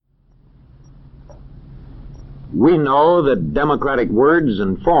We know that democratic words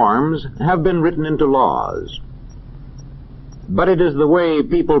and forms have been written into laws. But it is the way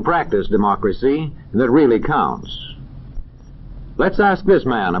people practice democracy that really counts. Let's ask this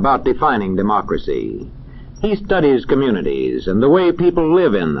man about defining democracy. He studies communities and the way people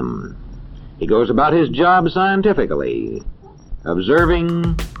live in them. He goes about his job scientifically,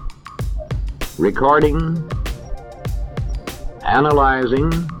 observing, recording,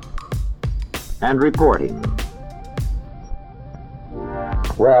 analyzing, and reporting.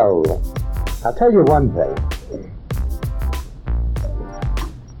 Well, I'll tell you one thing.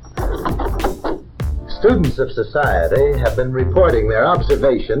 Students of society have been reporting their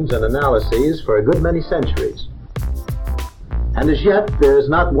observations and analyses for a good many centuries. And as yet, there is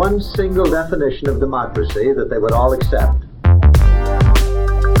not one single definition of democracy that they would all accept.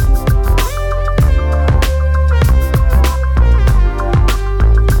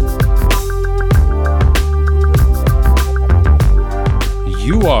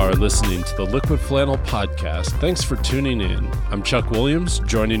 You are listening to the Liquid Flannel Podcast. Thanks for tuning in. I'm Chuck Williams.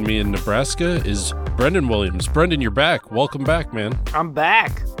 Joining me in Nebraska is Brendan Williams. Brendan, you're back. Welcome back, man. I'm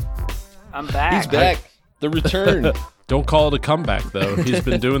back. He's back. The return. Don't call it a comeback, though. He's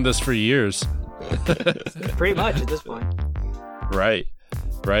been doing this for years. Pretty much at this point. Right.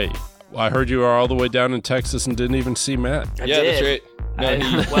 Well, I heard you are all the way down in Texas and didn't even see Matt. I did.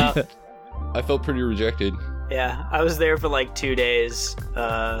 That's right. Well, I felt pretty rejected. yeah, I was there for like 2 days.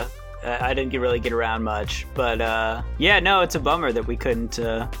 I didn't really get around much, but yeah, no, it's a bummer that we couldn't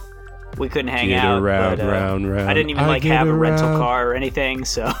hang Get out. around, but, round. I didn't even have a rental car or anything,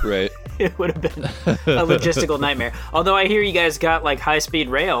 so Right. it would have been a logistical nightmare. Although I hear you guys got like high-speed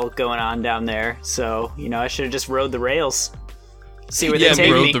rail going on down there, so I should have just rode the rails. See where they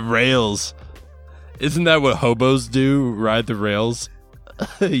take rode me. the rails. Isn't that what hobos do? Ride the rails?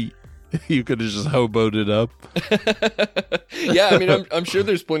 You could have just hoboed it up. Yeah, I mean, I'm sure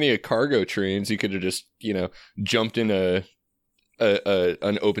there's plenty of cargo trains. You could have just, jumped in an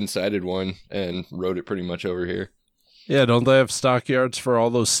open-sided one and rode it pretty much over here. Yeah, don't they have stockyards for all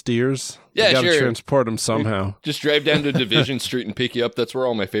those steers? Yeah, you gotta sure. transport them somehow. Just drive down to Division Street and pick you up. That's where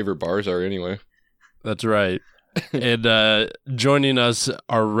all my favorite bars are anyway. That's right. And joining us,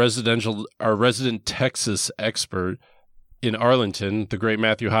 our resident Texas expert in Arlington, the great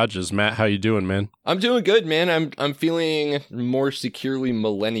Matthew Hodges. Matt, how you doing, man? I'm doing good, man. I'm feeling more securely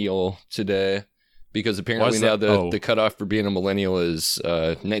millennial today because apparently now the cutoff for being a millennial is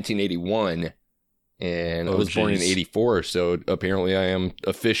 1981, and I was born in 84, so apparently I am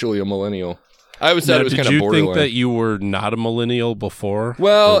officially a millennial. I always thought it was kind of borderline. Did you think that you were not a millennial before?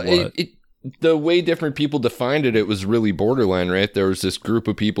 Well, the way different people defined it was really borderline, right? There was this group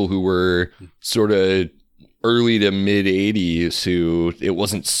of people who were sort of early to mid 80s who it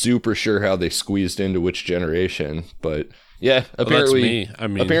wasn't super sure how they squeezed into which generation, but yeah, apparently that's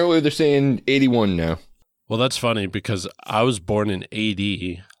me. Apparently they're saying 81 now. Well, that's funny because I was born in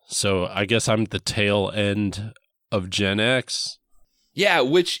 80, so I guess I'm the tail end of Gen X. Yeah,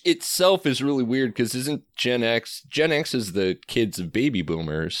 which itself is really weird because isn't Gen X is the kids of baby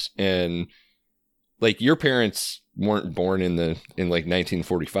boomers, and like your parents weren't born in like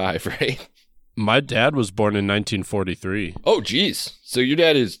 1945, right? My dad was born in 1943. Oh, geez. So your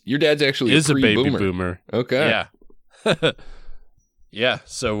dad's actually a baby boomer. boomer. Okay. Yeah. Yeah.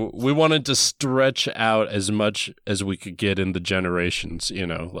 So we wanted to stretch out as much as we could get in the generations,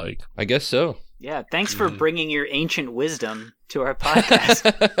 like. I guess so. Yeah, thanks for bringing your ancient wisdom to our podcast.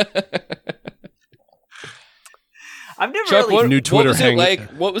 I've never Chuck, really... New Twitter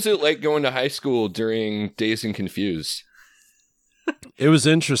what was it like going to high school during Dazed and Confused? It was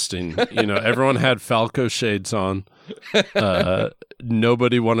interesting. Everyone had Falco shades on.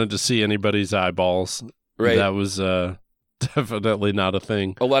 Nobody wanted to see anybody's eyeballs. Right. That was definitely not a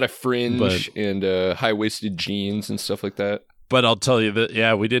thing. A lot of fringe and high-waisted jeans and stuff like that. But I'll tell you that,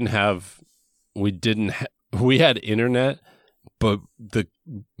 yeah, we had internet, but the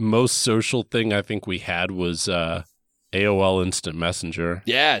most social thing I think we had was AOL Instant Messenger.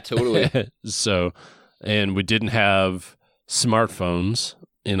 Yeah, totally. And we didn't have smartphones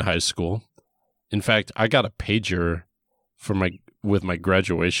in high school. In fact, I got a pager with my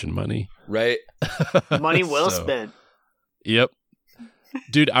graduation money. Right. Money well spent. Yep.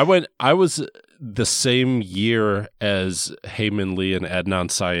 Dude, I was the same year as Heyman Lee and Adnan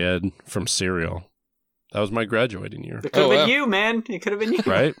Syed from Serial. That was my graduating year. It could have been you, man. It could have been you.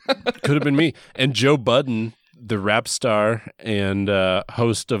 Right? Could have been me. And Joe Budden, the rap star and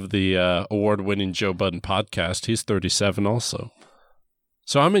host of the award-winning Joe Budden podcast, he's 37 also.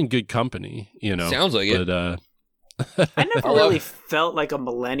 So I'm in good company, Sounds like it. I never really felt like a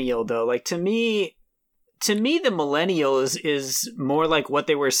millennial, though. Like, to me, to me, the millennial is more like what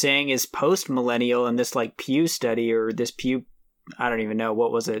they were saying is post-millennial in this like Pew study or this Pew, I don't even know,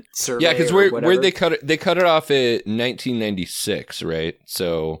 what was it, survey? Yeah, because where they cut it off at 1996, right?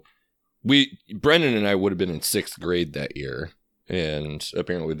 So Brendan and I would have been in 6th grade that year, and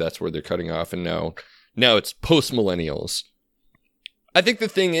apparently that's where they're cutting off, and now it's post-millennials. I think the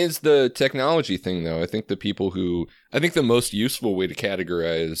thing is the technology thing, though. I think the most useful way to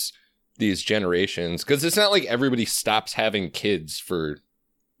categorize these generations, because it's not like everybody stops having kids for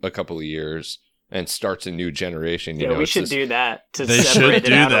a couple of years and starts a new generation. You know, we should do that. They should do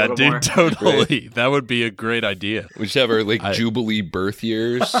that, dude. Totally. Right? That would be a great idea. We should have our Jubilee birth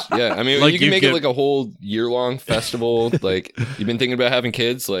years. Yeah, I mean, like you can make it like a whole year-long festival. Like, you've been thinking about having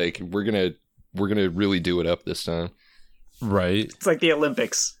kids. Like, we're gonna really do it up this time. Right. It's like the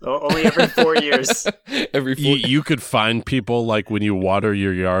Olympics, only every 4 years. You could find people like when you water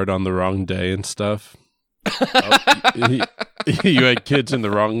your yard on the wrong day and stuff. You had kids in the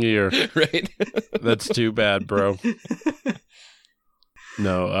wrong year. Right. That's too bad, bro.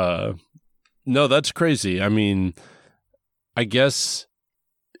 No, that's crazy. I mean, I guess,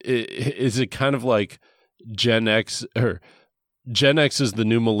 is it kind of like Gen X, or Gen X is the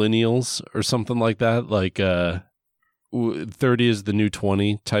new millennials or something like that? Like, 30 is the new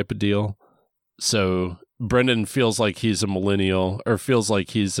 20 type of deal. So Brendan feels like he's a millennial, or feels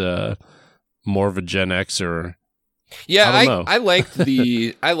like he's more of a Gen Xer. Yeah, I liked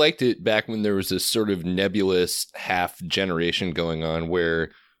I liked it back when there was this sort of nebulous half generation going on,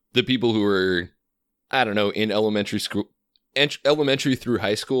 where the people who were, I don't know, in elementary through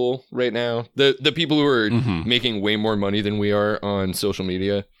high school right now, the people who are making way more money than we are on social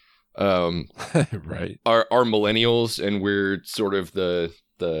media, right, are millennials, and we're sort of the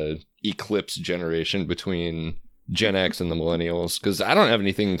eclipse generation between Gen X and the millennials, because I don't have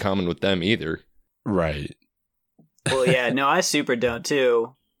anything in common with them either. Right. Well, yeah, no, I super don't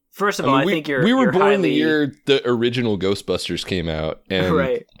too. First of all, I think we were born the year the original Ghostbusters came out, and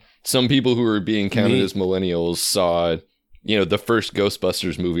right. Some people who were being counted as millennials saw, the first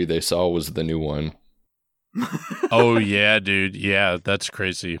Ghostbusters movie they saw was the new one. Oh yeah, dude, yeah, that's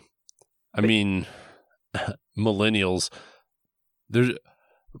crazy. I mean, millennials.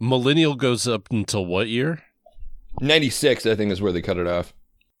 Millennial goes up until what year? 96, I think, is where they cut it off.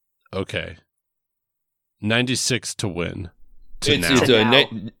 Okay. 96 to win. To it's now. It's to now.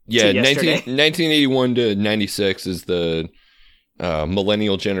 1981 to 96 is the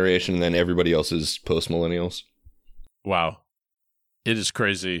millennial generation, and then everybody else is post-millennials. Wow. It is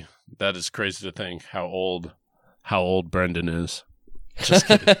crazy. That is crazy to think how old Brendan is. Just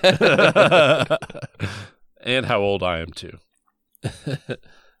kidding. And how old I am too.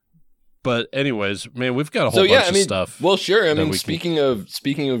 But anyways, man, we've got a whole bunch of stuff. Well, sure. I mean, speaking of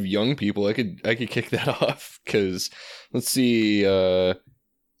young people, I could kick that off, because let's see,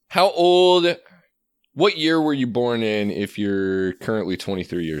 what year were you born in if you're currently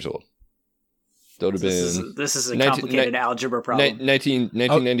 23 years old? That would have been. This is a complicated algebra problem.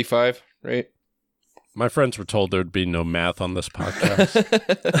 1995, right? My friends were told there would be no math on this podcast.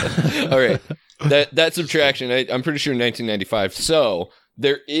 All right. That subtraction, I'm pretty sure 1995. So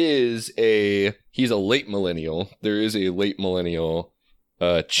he's a late millennial. There is a late millennial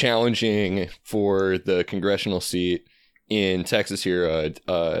challenging for the congressional seat in Texas here,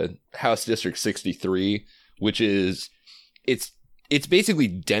 House District 63, which is, it's basically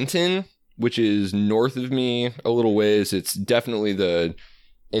Denton, which is north of me a little ways. It's definitely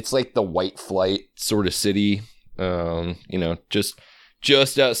it's like the white flight sort of city, just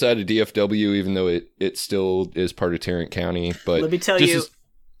outside of DFW, even though it still is part of Tarrant County. But let me tell you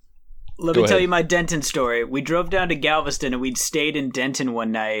my Denton story. We drove down to Galveston, and we'd stayed in Denton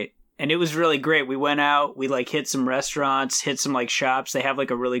one night, and it was really great. We went out, we hit some restaurants, hit some shops. They have a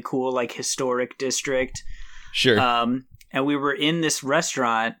really cool historic district. Sure. And we were in this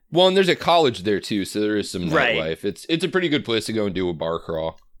restaurant. Well, and there's a college there too, so there is some nightlife. Right. It's a pretty good place to go and do a bar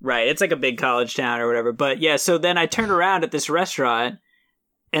crawl. Right. It's like a big college town or whatever. But yeah, so then I turned around at this restaurant,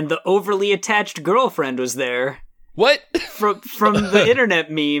 and the overly attached girlfriend was there. What? From the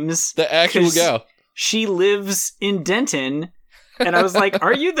internet memes. The actual gal. She lives in Denton. And I was like,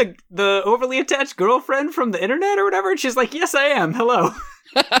 are you the overly attached girlfriend from the internet or whatever? And she's like, yes, I am. Hello.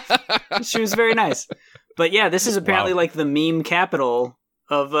 She was very nice. But yeah, this is apparently the meme capital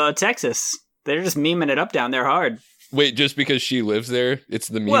of Texas. They're just memeing it up down there hard. Wait, just because she lives there, it's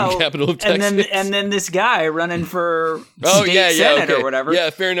the meme capital of Texas? And then this guy running for state senate or whatever. Yeah,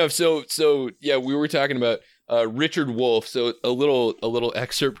 fair enough. So yeah, we were talking about Richard Wolff. So a little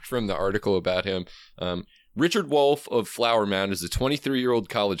excerpt from the article about him. Richard Wolff of Flower Mound is a 23-year-old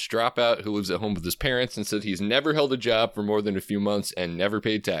college dropout who lives at home with his parents and said he's never held a job for more than a few months and never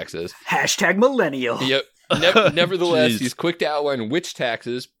paid taxes. Hashtag millennial. Yep. Nevertheless, he's quick to outline which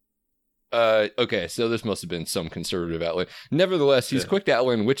taxes. Okay, so this must have been some conservative outlet. Nevertheless, he's quick to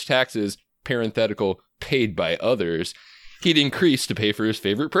outline which taxes, parenthetical, paid by others, he'd increase to pay for his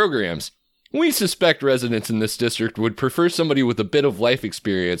favorite programs. We suspect residents in this district would prefer somebody with a bit of life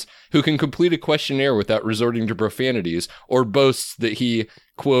experience who can complete a questionnaire without resorting to profanities or boasts that he,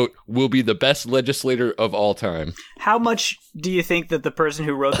 quote, will be the best legislator of all time. How much do you think that the person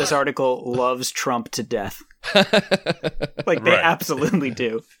who wrote this article loves Trump to death? Like, they absolutely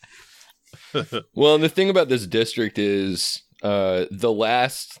do. Well, and the thing about this district is the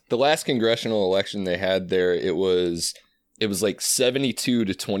last congressional election they had there, it was like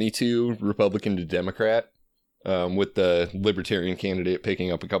 72-22 Republican to Democrat, with the Libertarian candidate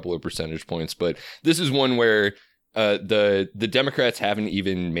picking up a couple of percentage points. But this is one where the Democrats haven't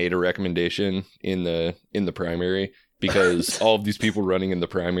even made a recommendation in the primary because all of these people running in the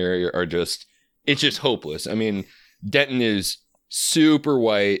primary are just hopeless. I mean, Denton is super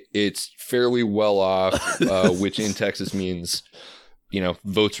white. It's fairly well off, which in Texas means,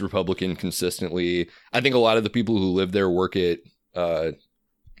 votes Republican consistently. I think a lot of the people who live there work at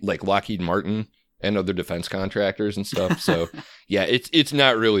like Lockheed Martin and other defense contractors and stuff. So yeah, it's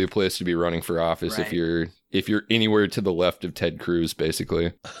not really a place to be running for office if you're anywhere to the left of Ted Cruz,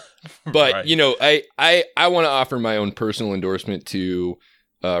 basically. But I want to offer my own personal endorsement to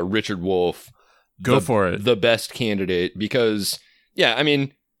Richard Wolff. Go for it. The best candidate, because I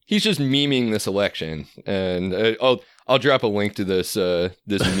mean, he's just memeing this election, and I'll drop a link to this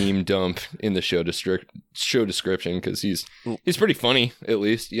meme dump in the show description because he's pretty funny, at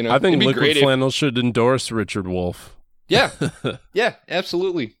least. I think Liquid Flannel should endorse Richard Wolff. Yeah,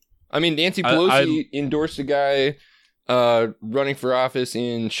 absolutely. I mean, Nancy Pelosi endorsed a guy running for office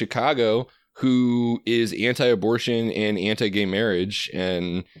in Chicago who is anti-abortion and anti-gay marriage.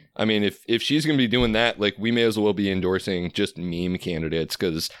 And I mean, if she's going to be doing that, like, we may as well be endorsing just meme candidates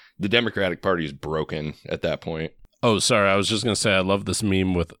because the Democratic Party is broken at that point. Oh, sorry. I was just going to say, I love this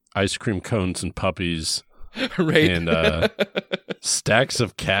meme with ice cream cones and puppies. Right. And stacks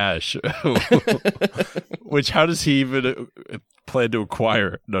of cash. Which, how does he even plan to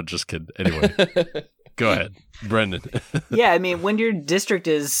acquire? No, just kidding. Anyway. Go ahead, Brendan. Yeah, I mean, when your district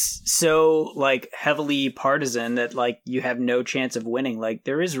is so, like, heavily partisan that, like, you have no chance of winning, like,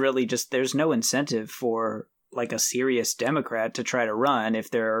 there is really there's no incentive for, like, a serious Democrat to try to run if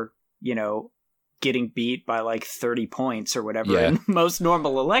they're, getting beat by, like, 30 points or whatever in most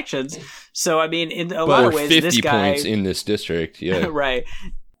normal elections. So, I mean, in a lot of ways, 50 this guy... points in this district, right.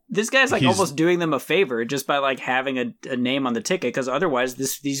 This guy's like almost doing them a favor just by like having a name on the ticket, because otherwise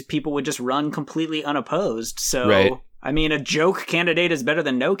these people would just run completely unopposed. So, I mean, a joke candidate is better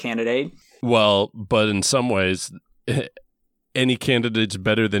than no candidate. Well, but in some ways, any candidate's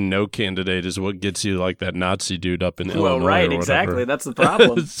better than no candidate is what gets you like that Nazi dude up in Illinois. Well, right, exactly. That's the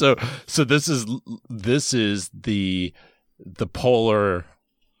problem. So this is the polar.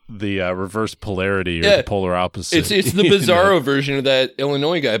 The reverse polarity or the polar opposite. It's the bizarro version of that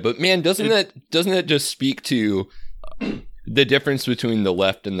Illinois guy. But man, doesn't that just speak to the difference between the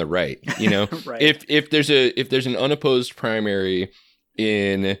left and the right? Right. If there's an unopposed primary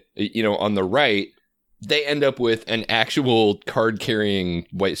in on the right, they end up with an actual card carrying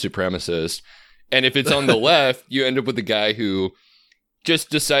white supremacist, and if it's on the left, you end up with a guy who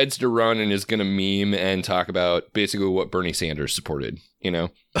just decides to run and is going to meme and talk about basically what Bernie Sanders supported,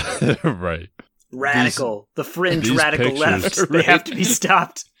 Right. Radical. The fringe radical left. They have to be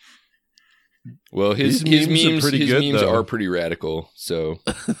stopped. Well, his memes are pretty radical, so.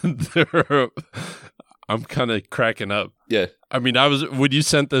 I'm kind of cracking up. Yeah. I mean, when you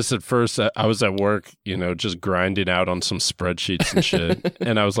sent this at first, I was at work, just grinding out on some spreadsheets and shit.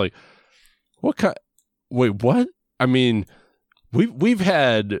 And I was like, wait, what? I mean... We've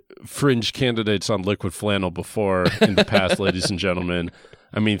had fringe candidates on Liquid Flannel before in the past, ladies and gentlemen.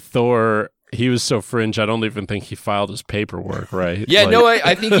 I mean, Thor, he was so fringe, I don't even think he filed his paperwork, right? Yeah,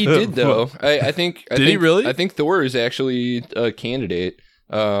 I think he did, though. I think he really? I think Thor is actually a candidate.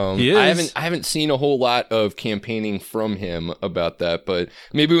 He is. I haven't seen a whole lot of campaigning from him about that, but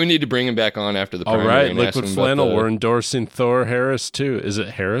maybe we need to bring him back on after the primary. All right, Liquid Flannel, we're endorsing Thor Harris, too. Is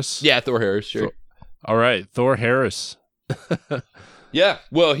it Harris? Yeah, Thor Harris, sure. All right, Thor Harris. Yeah,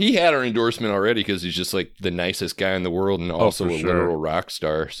 well, he had our endorsement already because he's just like the nicest guy in the world and also a literal rock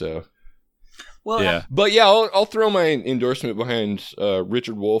star. So, well, yeah, but yeah, I'll throw my endorsement behind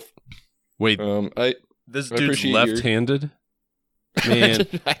Richard Wolff. Wait, this dude's left-handed. Man,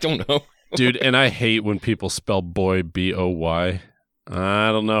 I don't know. Dude, and I hate when people spell boy B-O-Y.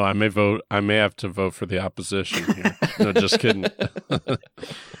 I don't know. I may have to vote for the opposition here. No, just kidding.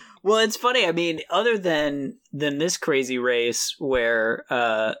 Well, it's funny. I mean, other than this crazy race where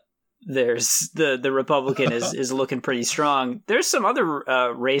there's the Republican is looking pretty strong, there's some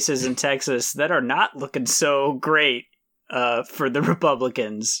other races in Texas that are not looking so great for the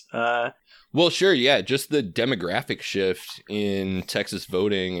Republicans. Well, sure, yeah, just the demographic shift in Texas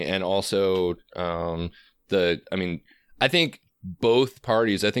voting, and also I think both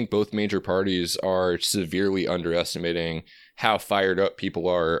major parties are severely underestimating how fired up people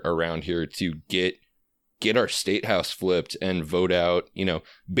are around here to get our state house flipped and vote out. You know,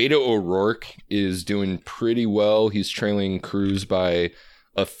 Beto O'Rourke is doing pretty well. He's trailing Cruz by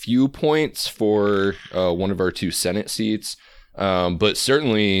a few points for one of our 2 Senate seats. But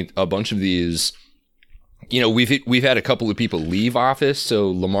certainly a bunch of these, you know, we've had a couple of people leave office.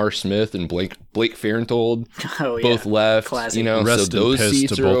 So Lamar Smith and Blake Farenthold both left. Classic. You know, Rest so those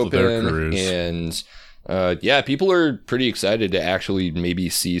seats are open, and people are pretty excited to actually maybe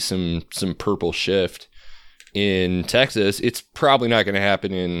see some purple shift in Texas. It's probably not going to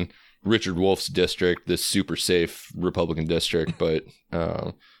happen in Richard Wolf's district, this super safe Republican district, but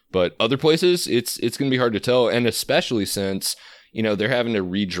other places, it's going to be hard to tell, and especially since, you know, they're having to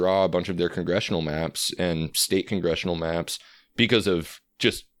redraw a bunch of their congressional maps and state congressional maps because of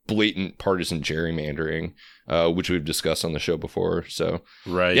just blatant partisan gerrymandering, which we've discussed on the show before. So,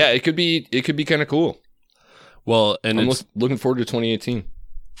 right, yeah, it could be kind of cool. Well, and I'm looking forward to 2018.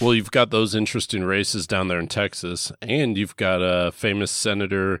 Well, you've got those interesting races down there in Texas, and you've got a famous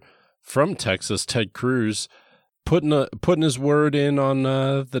senator from Texas, Ted Cruz, putting his word in on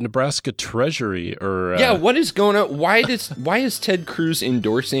the Nebraska Treasury. What is going on? Why is Ted Cruz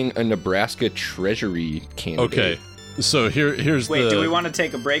endorsing a Nebraska Treasury candidate? Okay, so here's Wait, do we want to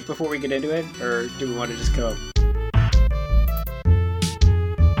take a break before we get into it, or do we want to just go?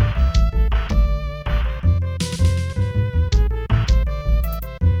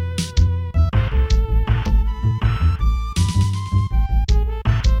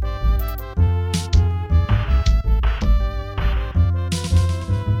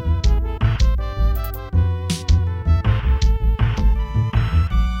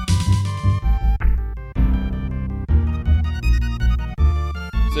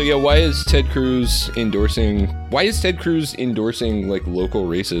 So yeah, why is Ted Cruz endorsing like local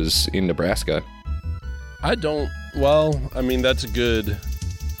races in Nebraska? Well, I mean, that's a good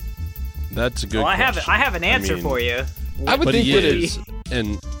Well, I have an answer for you. I would think it is,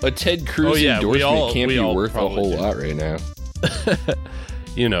 and a Ted Cruz endorsement can't be worth a whole lot right now.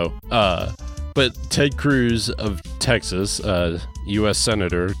 You know, but Ted Cruz of Texas, U.S.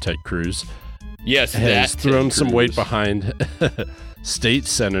 Senator Ted Cruz, yes, has thrown some weight behind State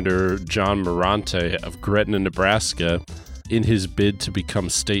Senator John Morante of Gretna, Nebraska, in his bid to become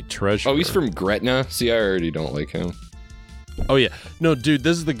state treasurer. Oh, he's from Gretna? See, I already don't like him. Oh, yeah. No, dude,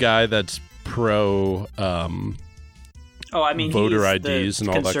 this is the guy that's pro voter IDs and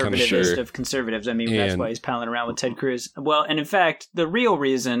all that kind of shit. Of conservatives. I mean, that's why he's palling around with Ted Cruz. Well, and in fact, the real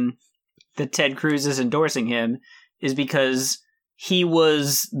reason that Ted Cruz is endorsing him is because he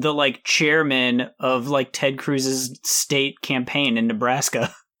was the chairman of Ted Cruz's state campaign in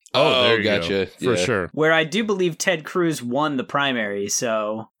Nebraska. Oh, there you gotcha. Go. For sure. Where I do believe Ted Cruz won the primary,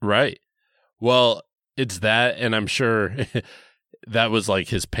 so. Right. Well, it's that, and I'm sure that was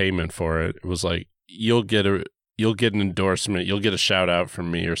his payment for it. It was you'll get an endorsement, you'll get a shout out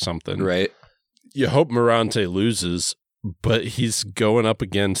from me or something. Right. You hope Morante loses, but he's going up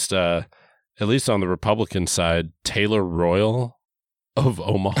against, at least on the Republican side, Taylor Royal of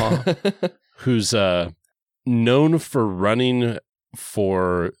Omaha, who's known for running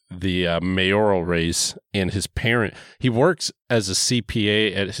for the mayoral race, and he works as a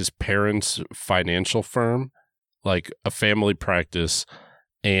CPA at his parents' financial firm, like a family practice,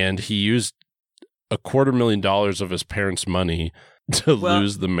 and he used $250,000 of his parents' money to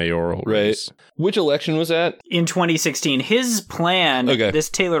lose the mayoral race. Which election was that? In 2016. His plan, this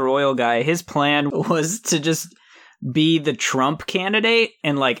Taylor Royal guy, his plan was to just be the Trump candidate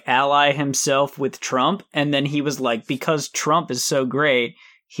and ally himself with Trump. And then he was because Trump is so great,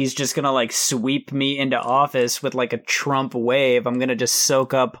 he's just going to sweep me into office with a Trump wave. I'm going to just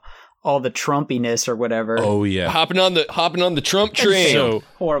soak up all the Trumpiness or whatever. Oh yeah. Hopping on the Trump train. So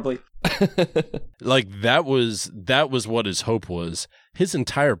horribly. that was what his hope was. His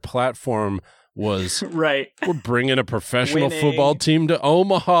entire platform was right. We're bringing a professional football team to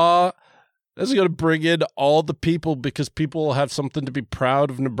Omaha. That's going to bring in all the people because people will have something to be proud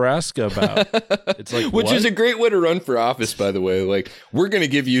of Nebraska about. It's like, which is a great way to run for office, by the way. Like, we're going to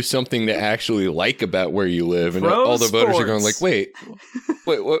give you something to actually like about where you live. And all the voters are going like, wait,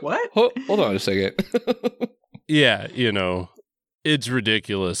 what? Hold on a second. Yeah, it's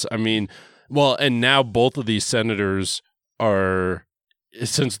ridiculous. I mean, well, and now both of these senators are,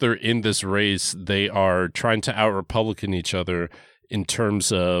 since they're in this race, they are trying to out-Republican each other in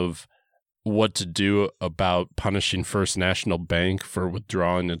terms of what to do about punishing First National Bank for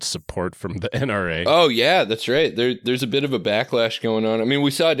withdrawing its support from the NRA. Oh, yeah, that's right. There's a bit of a backlash going on. I mean,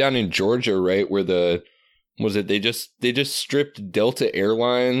 we saw it down in Georgia, right, where they just stripped Delta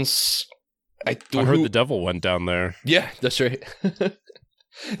Airlines. I heard the devil went down there. Yeah, that's right.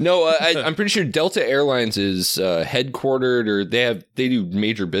 No, I'm pretty sure Delta Airlines is headquartered, or they do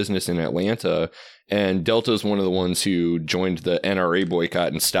major business in Atlanta, and Delta is one of the ones who joined the NRA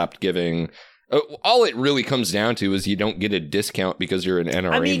boycott and stopped giving. All it really comes down to is you don't get a discount because you're an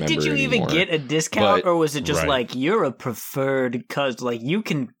NRA member. Did you anymore. even get a discount, or was it just like you're a preferred because like you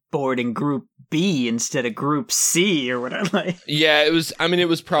can board in Group B instead of Group C or whatever? Like, yeah, it was. I mean, it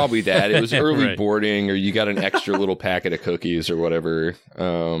was probably that. It was early boarding, or you got an extra little packet of cookies or whatever.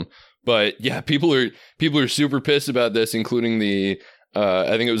 But yeah, people are super pissed about this, including the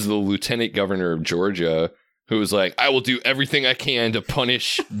I think it was the lieutenant governor of Georgia who was like, "I will do everything I can to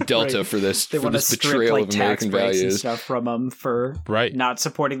punish Delta for this betrayal of American values and stuff from them for not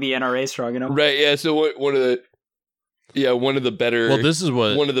supporting the NRA strong enough." Right. Yeah. So one of the better. Well, this is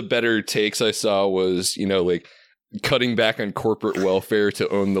one of the better takes I saw was, like cutting back on corporate welfare to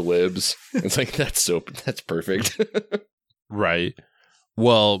own the libs. It's like that's perfect. Right.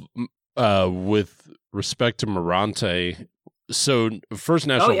 Well, with respect to Mirante, so First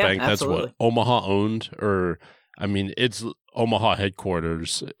National Bank, absolutely. That's what Omaha owned, or I mean, it's Omaha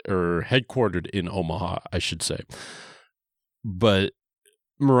headquarters, or headquartered in Omaha, I should say. But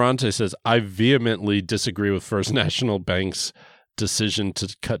Mirante says, I vehemently disagree with First National Bank's decision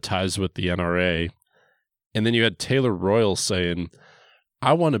to cut ties with the NRA. And then you had Taylor Royal saying,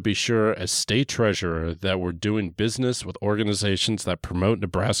 I want to be sure as state treasurer that we're doing business with organizations that promote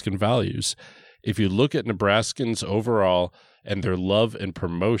Nebraskan values. If you look at Nebraskans overall and their love and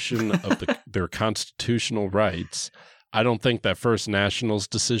promotion of their constitutional rights, I don't think that First National's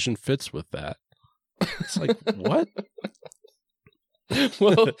decision fits with that. It's like, what?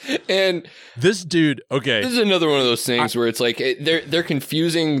 Well, and this dude, okay. This is another one of those things where it's like they're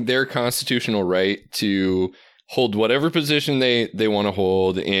confusing their constitutional right to hold whatever position they want to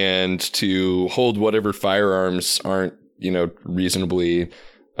hold and to hold whatever firearms aren't, reasonably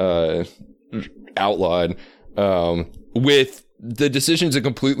outlawed, with the decisions a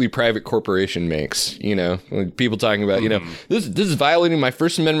completely private corporation makes. Like people talking about, this is violating my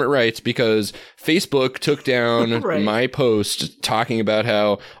First Amendment rights because Facebook took down my post talking about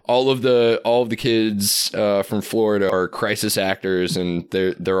how all of the kids from Florida are crisis actors and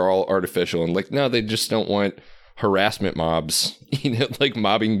they're all artificial, and like, no, they just don't want harassment mobs, like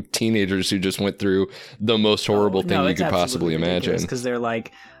mobbing teenagers who just went through the most horrible thing you could possibly imagine. Because they're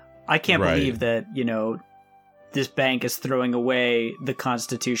like, I can't believe that, this bank is throwing away the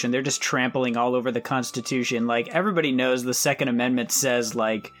Constitution. They're just trampling all over the Constitution. Like, everybody knows the Second Amendment says,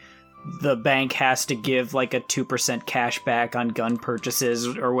 like, the bank has to give, like, a 2% cash back on gun purchases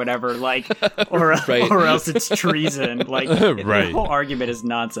or whatever, like, or else it's treason. Like, the whole argument is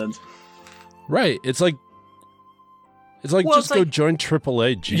nonsense. Right. It's like go join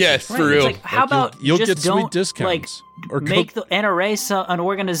AAA. Jesus. Yes, for real. Like, how about you'll just get sweet discounts, or make the NRA an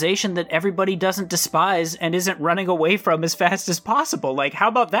organization that everybody doesn't despise and isn't running away from as fast as possible? Like, how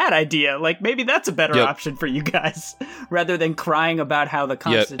about that idea? Like, maybe that's a better option for you guys, rather than crying about how the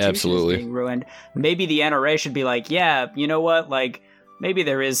Constitution is being ruined. Maybe the NRA should be like, yeah, you know what? Like, maybe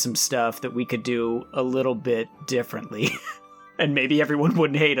there is some stuff that we could do a little bit differently, and maybe everyone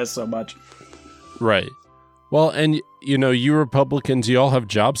wouldn't hate us so much. Right. Well, and, you Republicans, you all have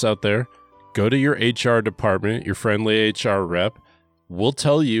jobs out there. Go to your HR department, your friendly HR rep. We'll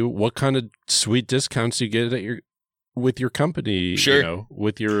tell you what kind of sweet discounts you get with your company. Sure.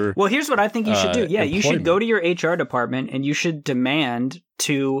 With your Well, here's what I think you should do. Yeah, employment. You should go to your HR department and you should demand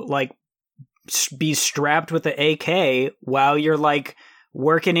to, like, be strapped with the AK while you're, like,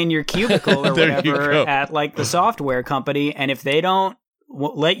 working in your cubicle or whatever at, like, the software company. And if they don't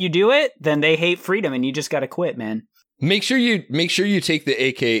let you do it, then they hate freedom and you just got to quit, man. Make sure you take the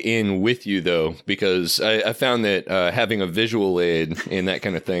AK in with you, though, because I found that having a visual aid in that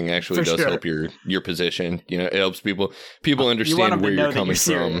kind of thing actually does help your position. It helps people understand where you're coming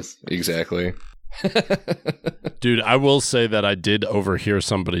from. Exactly. Dude, I will say that I did overhear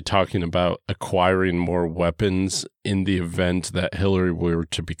somebody talking about acquiring more weapons in the event that Hillary were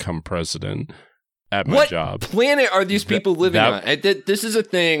to become president at my job. What planet are these people living on? This is a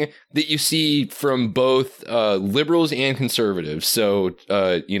thing that you see from both liberals and conservatives. So,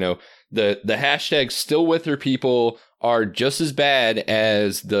 the hashtag still with her people are just as bad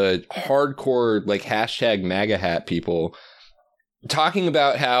as the hardcore, like, hashtag MAGA hat people talking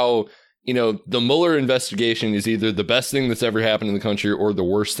about how, the Mueller investigation is either the best thing that's ever happened in the country or the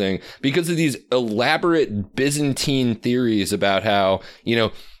worst thing because of these elaborate Byzantine theories about how,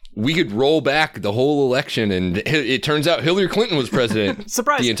 we could roll back the whole election and it turns out Hillary Clinton was president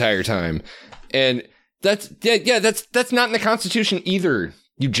Surprise. The entire time. And that's not in the Constitution either,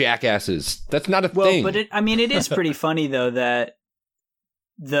 you jackasses. That's not a thing. But it is pretty funny though that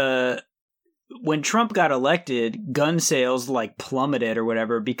when Trump got elected, gun sales like plummeted or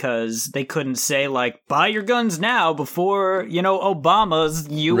whatever because they couldn't say like buy your guns now before Obama's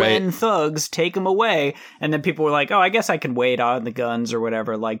UN thugs take them away, and then people were like, oh, I guess I can wait on the guns or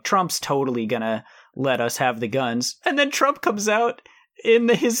whatever. Like Trump's totally gonna let us have the guns, and then Trump comes out in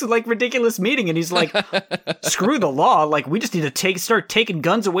his like ridiculous meeting and he's like, screw the law, like we just need to start taking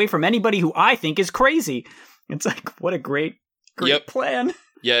guns away from anybody who I think is crazy. It's like what a great plan.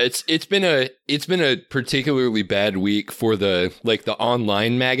 Yeah, it's been a particularly bad week for the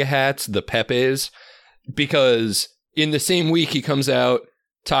online MAGA hats, the Pepes, because in the same week he comes out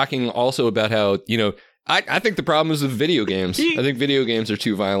talking also about how, I think the problem is with video games. I think video games are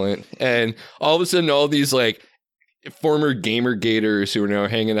too violent. And all of a sudden all these like former gamer gators who are now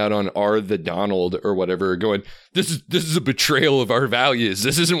hanging out on R the Donald or whatever are going, this is a betrayal of our values.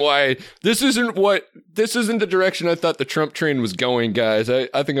 This isn't the direction I thought the Trump train was going, guys. I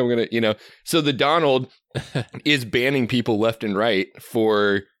think I'm gonna, so the Donald is banning people left and right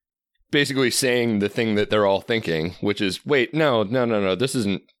for basically saying the thing that they're all thinking, which is, wait, no, this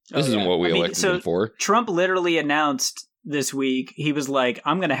isn't what we elected him for. Trump literally announced this week, he was like,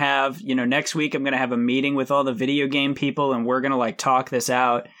 I'm going to have, next week, I'm going to have a meeting with all the video game people and we're going to like talk this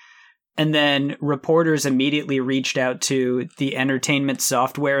out. And then reporters immediately reached out to the Entertainment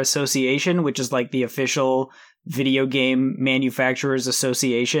Software Association, which is like the official video game manufacturers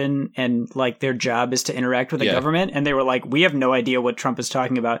association. And like their job is to interact with the government. And they were like, we have no idea what Trump is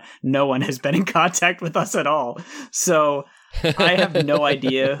talking about. No one has been in contact with us at all. So I have no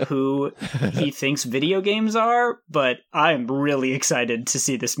idea who he thinks video games are, but I'm really excited to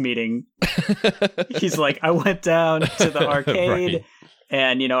see this meeting. He's like, I went down to the arcade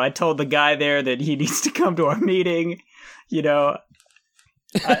and, I told the guy there that he needs to come to our meeting.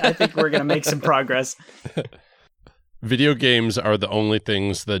 I think we're going to make some progress. Video games are the only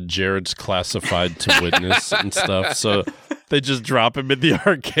things that Jared's classified to witness and stuff, so they just drop him in the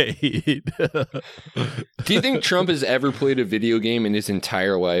arcade. Do you think Trump has ever played a video game in his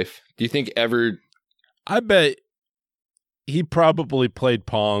entire life? Do you think ever? I bet he probably played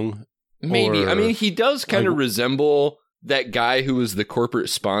Pong. Maybe. I mean, he does kind of resemble that guy who was the corporate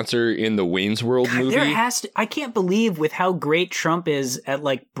sponsor in the Wayne's World movie. I can't believe with how great Trump is at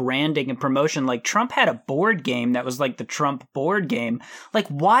like branding and promotion. Like Trump had a board game that was like the Trump board game. Like,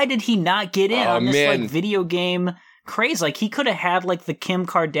 why did he not get in on this like video game craze? Like he could have had like the Kim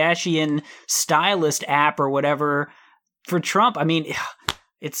Kardashian stylist app or whatever for Trump. I mean,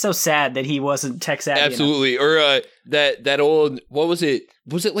 it's so sad that he wasn't tech savvy. Absolutely. Or that old, what was it?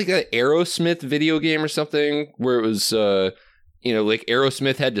 Was it like an Aerosmith video game or something where it was, like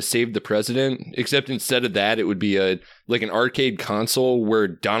Aerosmith had to save the president, except instead of that, it would be an arcade console where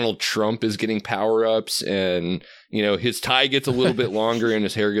Donald Trump is getting power-ups and, his tie gets a little bit longer and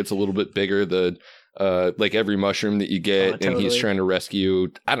his hair gets a little bit bigger, like every mushroom that you get, totally. And he's trying to rescue,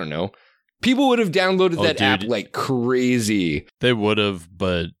 I don't know. People would have downloaded that app like crazy. They would have,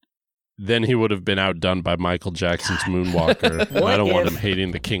 but then he would have been outdone by Michael Jackson's Moonwalker. And I don't want him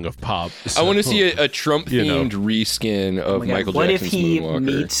hating the king of pop. So, I want to see a Trump-themed reskin of Michael Jackson's Moonwalker. What if he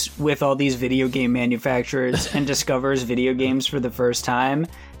meets with all these video game manufacturers and discovers video games for the first time,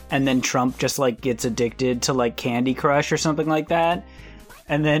 and then Trump just like gets addicted to like Candy Crush or something like that,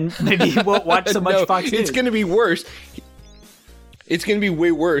 and then maybe he won't watch so much Fox News. It's going to be worse. It's going to be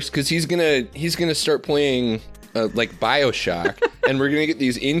way worse because he's gonna start playing like BioShock, and we're gonna get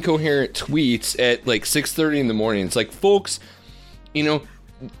these incoherent tweets at like 6:30 in the morning. It's like, folks,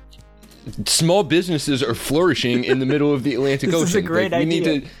 small businesses are flourishing in the middle of the Atlantic Ocean. This is a great idea. We need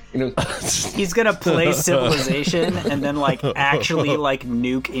to, He's gonna play Civilization and then like actually like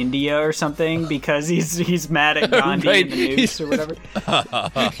nuke India or something because he's mad at Gandhi and the nukes or whatever.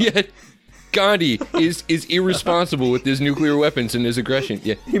 Yeah. Gandhi is irresponsible with his nuclear weapons and his aggression.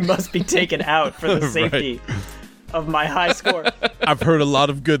 Yeah. He must be taken out for the safety of my high score. I've heard a lot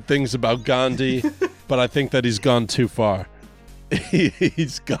of good things about Gandhi, but I think that he's gone too far.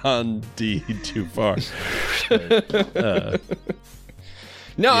 He's gone too far.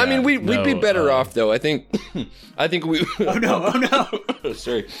 No, I mean we'd be better off though. I think we. Oh no!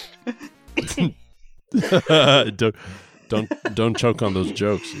 Sorry. Don't choke on those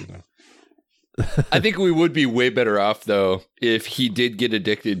jokes. You know. I think we would be way better off though if he did get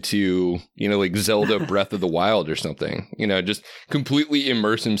addicted to, you know, like Zelda Breath of the Wild or something. You know, just completely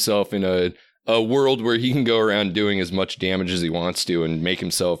immerse himself in a world where he can go around doing as much damage as he wants to and make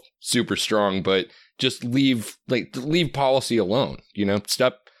himself super strong, but just leave policy alone. You know,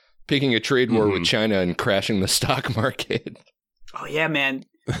 stop picking a trade war with China and crashing the stock market. Oh yeah, man.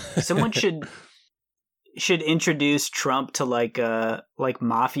 Someone should introduce Trump to like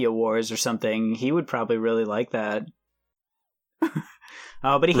mafia wars or something. He would probably really like that.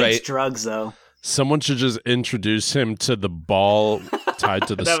 Oh, but he hates drugs though. Someone should just introduce him to the ball tied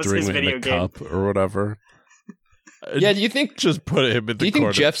to the string in the cup or whatever. Yeah, do you think just put him in the Do you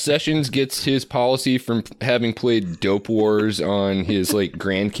think Jeff Sessions gets his policy from having played Dope Wars on his like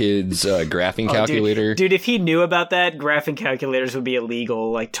grandkids' graphing calculator? Dude, if he knew about that, graphing calculators would be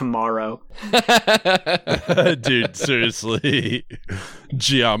illegal like tomorrow. Dude, seriously.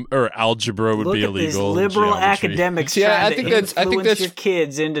 Algebra would be illegal. Liberal academics trying to influence your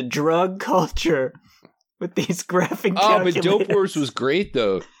kids into drug culture with these graphing calculators. Oh, but Dope Wars was great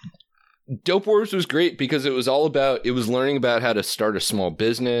though. Dope Wars was great because it was learning about how to start a small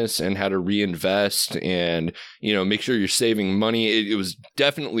business and how to reinvest and, you know, make sure you're saving money. It was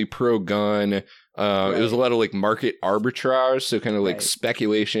definitely pro-gun. It was a lot of like market arbitrage. So kind of like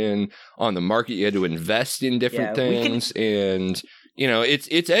speculation on the market. You had to invest in different things. And, you know,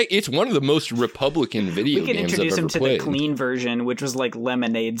 it's one of the most Republican video games I've ever played. We can introduce him to the clean version, which was like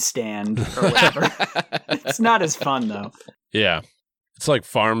Lemonade Stand or whatever. It's not as fun though. Yeah. It's like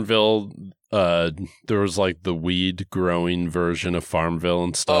Farmville. There was like the weed growing version of Farmville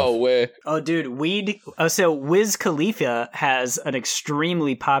and stuff. Oh, way. Oh, dude, weed. Oh, so Wiz Khalifa has an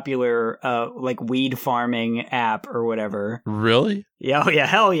extremely popular like weed farming app or whatever. Really? Yeah. Oh, yeah.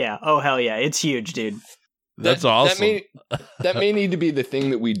 Hell yeah. Oh, hell yeah. It's huge, dude. That's awesome. That may need to be the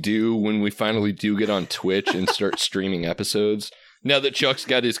thing that we do when we finally do get on Twitch and start streaming episodes. Now that Chuck's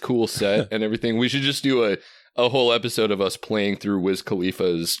got his cool set and everything, we should just do a whole episode of us playing through Wiz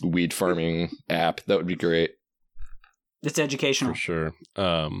Khalifa's weed farming app. That would be great. It's educational. For sure.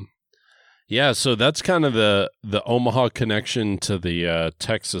 Yeah, so that's kind of the Omaha connection to the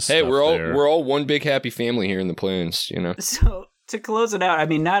Texas stuff. Hey, we're all one big happy family here in the Plains, you know. So to close it out, I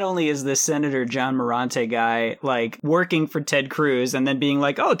mean, not only is this Senator John Morante guy like working for Ted Cruz and then being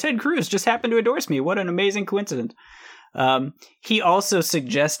like, "Oh, Ted Cruz just happened to endorse me. What an amazing coincidence." He also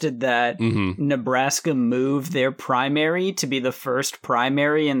suggested that Nebraska move their primary to be the first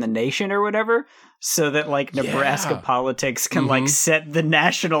primary in the nation or whatever, so that like Nebraska politics can like set the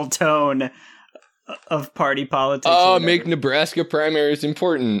national tone of party politics. Oh, make Nebraska primaries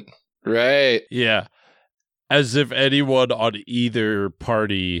important. Right. Yeah. As if anyone on either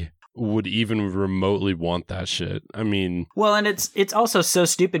party would even remotely want that shit. I mean, well, and it's also so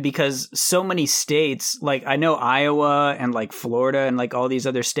stupid because so many states, like I know Iowa and like Florida and like all these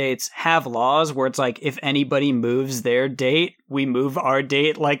other states have laws where it's like if anybody moves their date, we move our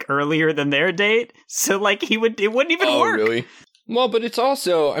date like earlier than their date. So like it wouldn't even work. Oh, really? Well, but it's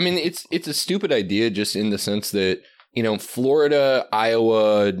also, I mean, it's a stupid idea just in the sense that, you know, Florida,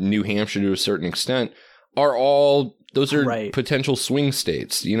 Iowa, New Hampshire to a certain extent are all those are potential swing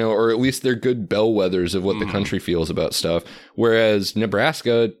states, you know, or at least they're good bellwethers of what the country feels about stuff. Whereas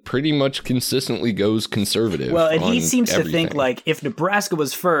Nebraska pretty much consistently goes conservative. Well, and he seems to think like if Nebraska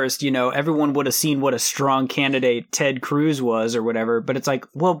was first, you know, everyone would have seen what a strong candidate Ted Cruz was or whatever. But it's like,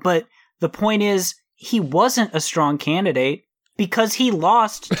 well, but the point is he wasn't a strong candidate because he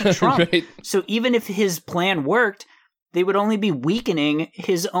lost to Trump. So even if his plan worked, they would only be weakening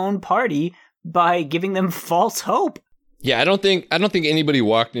his own party by giving them false hope. Yeah, I don't think anybody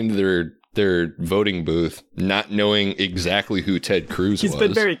walked into their voting booth not knowing exactly who Ted Cruz was. He's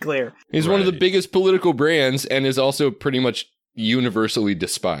been very clear. He's one of the biggest political brands and is also pretty much universally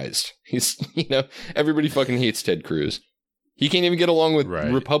despised. He's, you know, everybody fucking hates Ted Cruz. He can't even get along with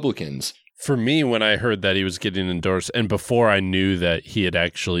Republicans. For me, when I heard that he was getting endorsed, and before I knew that he had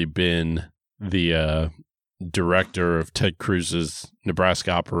actually been the director of Ted Cruz's Nebraska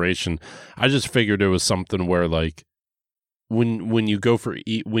operation, I just figured it was something where like when you go for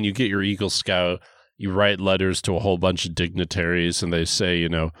when you get your Eagle Scout, you write letters to a whole bunch of dignitaries and they say, you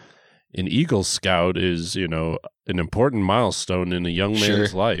know, an Eagle Scout is, you know, an important milestone in a young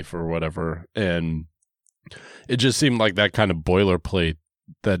man's life or whatever. And it just seemed like that kind of boilerplate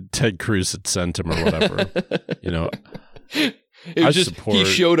that Ted Cruz had sent him or whatever. You know, it was just he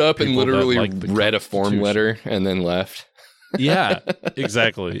showed up and literally read a form letter and then left. Yeah,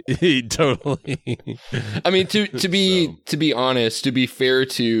 exactly. Totally. I mean, to be honest, to be fair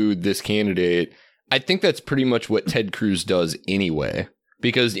to this candidate, I think that's pretty much what Ted Cruz does anyway.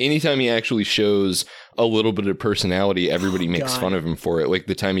 Because anytime he actually shows a little bit of personality, everybody makes fun of him for it. Like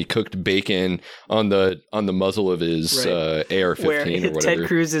the time he cooked bacon on the muzzle of his AR-15 or whatever. Ted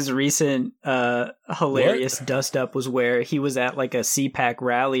Cruz's recent hilarious dust-up was where he was at like a CPAC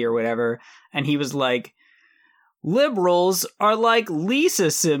rally or whatever, and he was like, liberals are like Lisa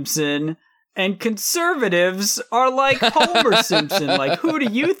Simpson, and conservatives are like Homer Simpson. Like, who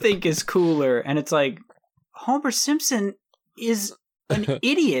do you think is cooler? And it's like, Homer Simpson is an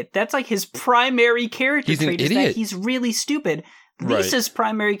idiot. That's like his primary character trait is that he's really stupid. Lisa's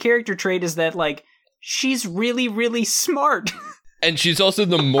primary character trait is that, like, she's really, really smart. And she's also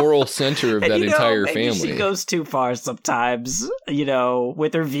the moral center of that entire family. She goes too far sometimes, you know,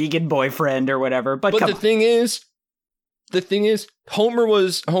 with her vegan boyfriend or whatever. But the thing is, Homer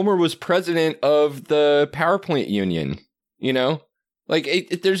was president of the power plant union, you know?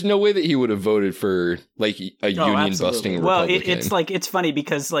 Like, there's no way that he would have voted for, like, a union-busting Republican. Well, it's funny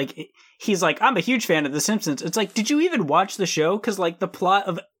because, like, he's like, I'm a huge fan of The Simpsons. It's like, did you even watch the show? Because, like, the plot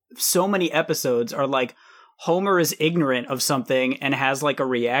of so many episodes are, like, Homer is ignorant of something and has, like, a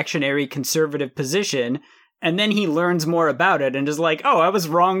reactionary conservative position, and then he learns more about it and is like, oh, I was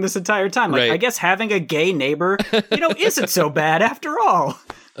wrong this entire time. Like, I guess having a gay neighbor, you know, isn't so bad after all.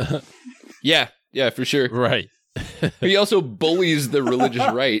 Yeah, for sure. Right. He also bullies the religious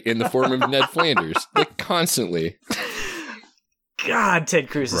right in the form of Ned Flanders, like, constantly. God, Ted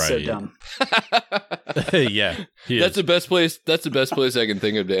Cruz is so dumb. Yeah, that's the best place. That's the best place I can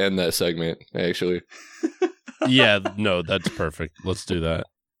think of to end that segment. Actually. Yeah, no, that's perfect. Let's do that.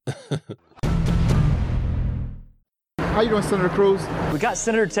 How you doing, Senator Cruz? We got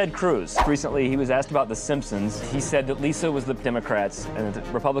Senator Ted Cruz. Recently, he was asked about The Simpsons. He said that Lisa was the Democrats and that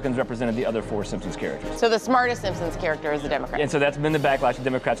the Republicans represented the other four Simpsons characters. So the smartest Simpsons character is the Democrat. And so that's been the backlash. The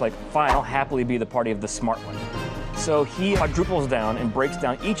Democrats are like, fine, I'll happily be the party of the smart one. So he quadruples down and breaks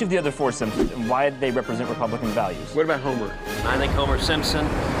down each of the other four Simpsons and why they represent Republican values. What about Homer? I think Homer Simpson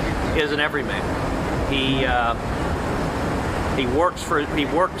is an everyman. He works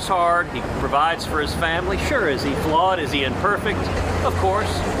hard, he provides for his family. Sure, is he flawed? Is he imperfect? Of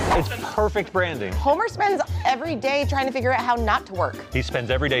course. It's perfect branding. Homer spends every day trying to figure out how not to work. He spends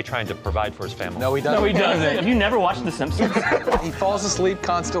every day trying to provide for his family. No, he doesn't. No, he doesn't. You never watched The Simpsons? He falls asleep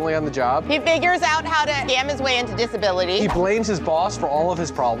constantly on the job. He figures out how to scam his way into disability. He blames his boss for all of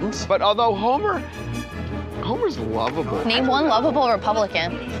his problems. But although Homer's lovable. Name one lovable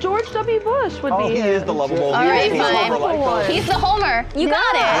Republican. George W. Bush would be. He is the lovable. All right, fine. He's the Homer. You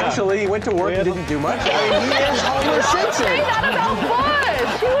got it. Actually, he went to work and didn't do much. He is Homer Simpson. Say that about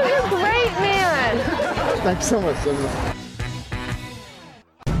Bush. He was a great man. Thanks so much, Senator.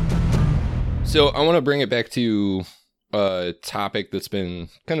 So I want to bring it back to a topic that's been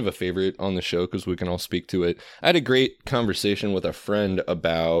kind of a favorite on the show because we can all speak to it. I had a great conversation with a friend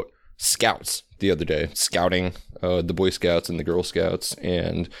about Scouts the other day, scouting, the Boy Scouts and the Girl Scouts,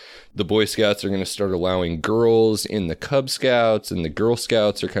 and the Boy Scouts are going to start allowing girls in the Cub Scouts, and the Girl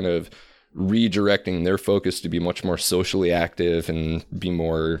Scouts are kind of redirecting their focus to be much more socially active and be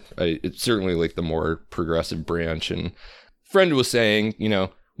more, it's certainly like the more progressive branch. And friend was saying, you know,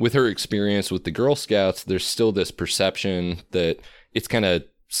 with her experience with the Girl Scouts, there's still this perception that it's kind of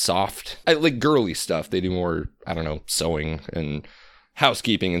soft, like girly stuff. They do more, I don't know, sewing and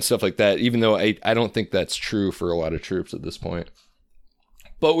housekeeping and stuff like that, even though I don't think that's true for a lot of troops at this point.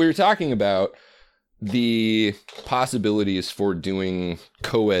 But we were talking about the possibilities for doing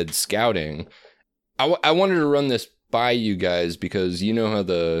co-ed scouting. I wanted to run this by you guys because you know how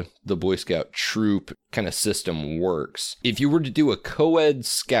the Boy Scout troop kind of system works. If you were to do a co-ed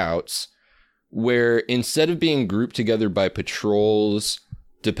scouts where instead of being grouped together by patrols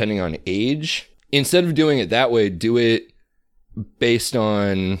depending on age, instead of doing it that way, do it based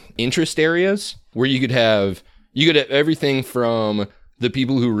on interest areas where you could have everything from the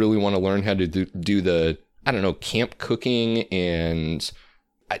people who really want to learn how to do the, I don't know, camp cooking and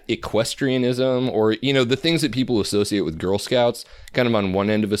equestrianism, or, you know, the things that people associate with Girl Scouts kind of on one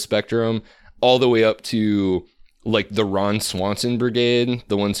end of a spectrum, all the way up to like the Ron Swanson Brigade,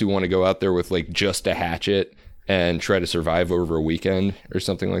 the ones who want to go out there with like just a hatchet and try to survive over a weekend or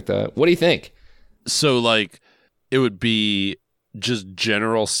something like that. What do you think? So like it would be just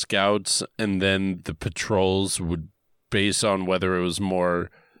general scouts, and then the patrols would base on whether it was more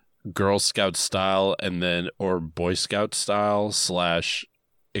Girl Scout style or Boy Scout style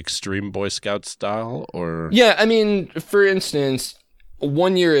 / extreme Boy Scout style, or? Yeah, I mean, for instance,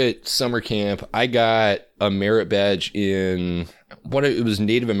 one year at summer camp, I got a merit badge in it was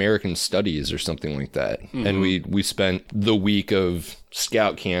Native American Studies or something like that. Mm-hmm. And we spent the week of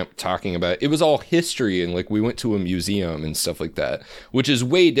scout camp talking about it. It was all history, and like we went to a museum and stuff like that, which is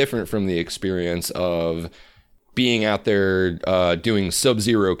way different from the experience of being out there doing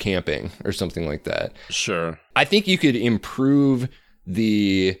sub-zero camping or something like that. Sure. I think you could improve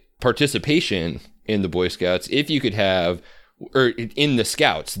the participation in the Boy Scouts if you could have, or in the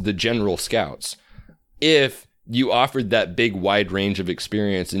Scouts, the general Scouts, if you offered that big wide range of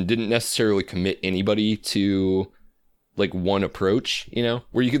experience and didn't necessarily commit anybody to like one approach, you know,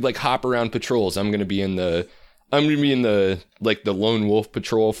 where you could like hop around patrols. I'm going to be in the like the lone wolf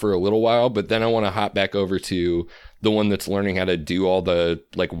patrol for a little while, but then I want to hop back over to the one that's learning how to do all the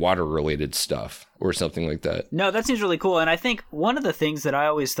like water related stuff or something like that. No, that seems really cool. And I think one of the things that I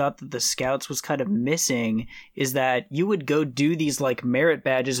always thought that the Scouts was kind of missing is that you would go do these like merit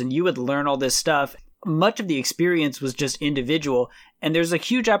badges and you would learn all this stuff. Much of the experience was just individual, and there's a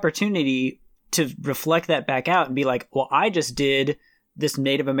huge opportunity to reflect that back out and be like, well, I just did this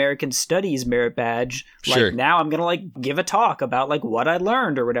Native American Studies merit badge. Like, sure. Now I'm going to like give a talk about like what I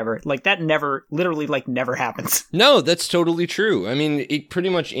learned or whatever. Like that never happens. No, that's totally true. I mean, pretty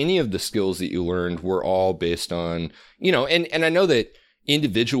much any of the skills that you learned were all based on, you know, and I know that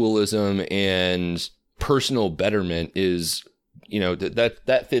individualism and personal betterment is, you know,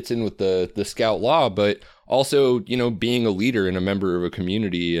 that fits in with the Scout law, but also, you know, being a leader and a member of a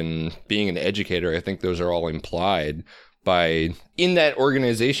community and being an educator, I think those are all implied by, in that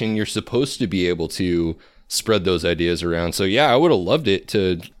organization, you're supposed to be able to spread those ideas around. So yeah, I would have loved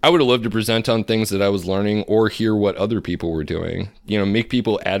to present on things that I was learning or hear what other people were doing, you know, make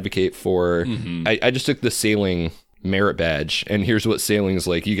people advocate for, I just took the sailing merit badge, and here's what sailing is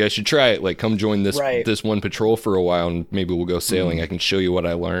like. You guys should try it. Like, come join this this one patrol for a while, and maybe we'll go sailing. I can show you what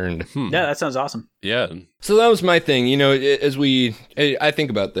I learned. Yeah, that sounds awesome. Yeah. So that was my thing. You know, as I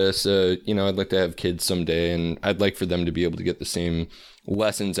think about this, you know, I'd like to have kids someday, and I'd like for them to be able to get the same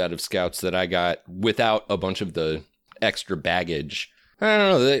lessons out of Scouts that I got without a bunch of the extra baggage. I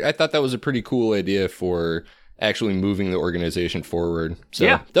don't know. I thought that was a pretty cool idea for actually moving the organization forward. So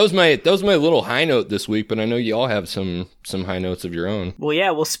yeah. That was my little high note this week, but I know you all have some high notes of your own. Well, yeah.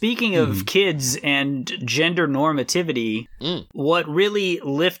 Well, speaking of kids and gender normativity, what really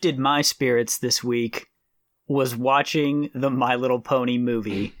lifted my spirits this week was watching the My Little Pony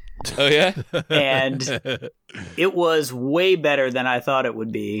movie. Oh, yeah? And it was way better than I thought it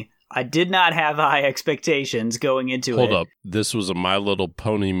would be. I did not have high expectations going into it. Hold up. This was a My Little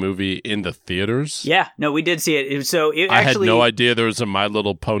Pony movie in the theaters? Yeah. No, we did see it. I had no idea there was a My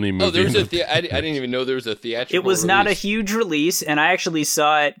Little Pony movie. Oh, there was I didn't even know there was a theatrical It was release. Not a huge release, and I actually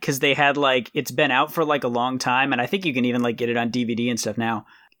saw it because they had, like, it's been out for, like, a long time, and I think you can even, like, get it on DVD and stuff now.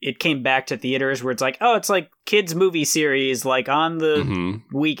 It came back to theaters where it's like, oh, it's like kids movie series, like on the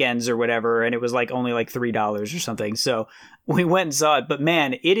weekends or whatever. And it was like only like $3 or something. So we went and saw it. But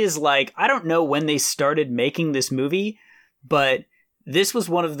man, it is like, I don't know when they started making this movie, but this was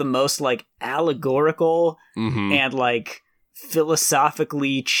one of the most like allegorical and like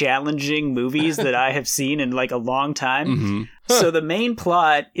philosophically challenging movies that I have seen in like a long time. So the main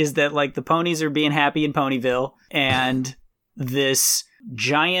plot is that like the ponies are being happy in Ponyville, and this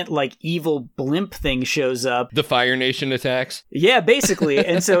giant like evil blimp thing shows up. The Fire Nation attacks. Yeah, basically.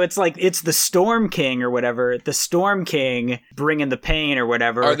 And so it's like, it's the Storm King or whatever. The Storm King bringing the pain or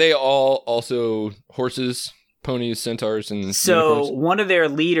whatever. Are they all also horses, ponies, centaurs, and so unicorns? One of their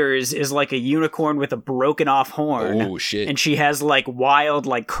leaders is like a unicorn with a broken off horn. Oh, shit. And she has like wild,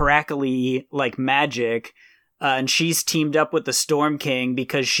 like crackly, like magic. And she's teamed up with the Storm King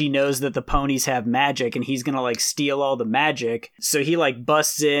because she knows that the ponies have magic and he's gonna like steal all the magic. So he like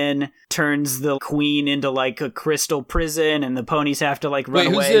busts in, turns the queen into like a crystal prison, and the ponies have to like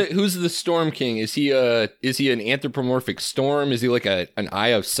run away. Who's the Storm King? Is he an anthropomorphic storm? Is he like an Eye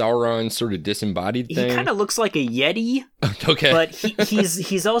of Sauron sort of disembodied thing? He kind of looks like a Yeti. Okay. But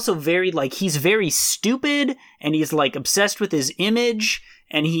he's also very like, he's very stupid, and he's like obsessed with his image.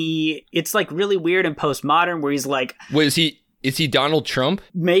 And it's like really weird and postmodern where he's like... Wait, is he Donald Trump?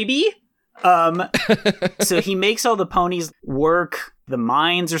 Maybe. So he makes all the ponies work the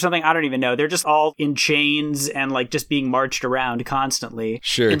mines or something. I don't even know. They're just all in chains and like just being marched around constantly.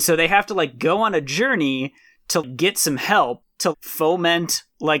 Sure. And so they have to like go on a journey to get some help to foment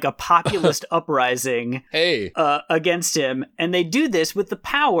like a populist uprising against him. And they do this with the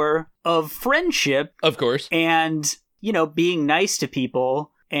power of friendship. Of course. And, being nice to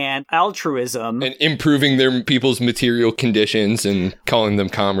people and altruism. And improving their people's material conditions and calling them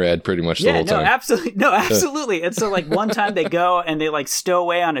comrade pretty much the whole time. Absolutely. And so like one time they go and they like stow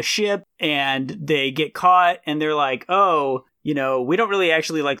away on a ship and they get caught and they're like, oh, we don't really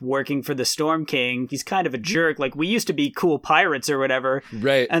actually like working for the Storm King. He's kind of a jerk. Like, we used to be cool pirates or whatever.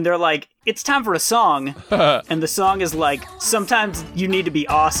 Right. And they're like, it's time for a song. And the song is like, sometimes you need to be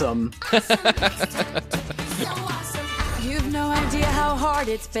awesome. You've no idea how hard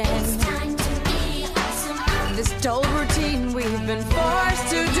it's been. It's time to be awesome. This dull routine we've been forced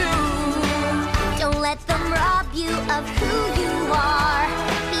to do. Don't let them rob you of who you are.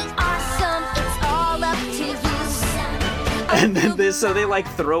 Be awesome. It's all up to you. And then so they like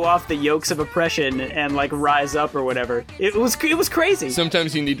throw off the yokes of oppression and like rise up or whatever. It was crazy.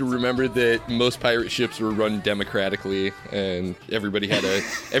 Sometimes you need to remember that most pirate ships were run democratically, and everybody had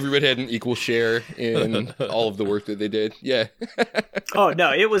an equal share in all of the work that they did. Yeah. Oh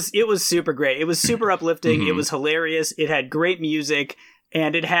no, it was super great. It was super uplifting. Mm-hmm. It was hilarious. It had great music.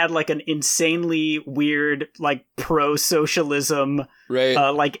 And it had like an insanely weird, like pro-socialism, right?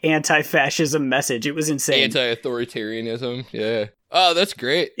 Like anti-fascism message. It was insane. Anti-authoritarianism. Yeah. Oh, that's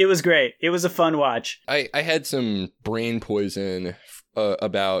great. It was great. It was a fun watch. I had some brain poison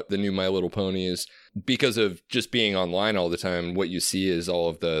about the new My Little Ponies because of just being online all the time. What you see is all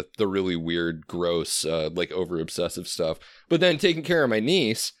of the really weird, gross, like over-obsessive stuff. But then taking care of my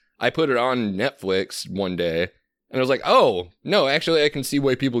niece, I put it on Netflix one day. And I was like, oh, no, actually, I can see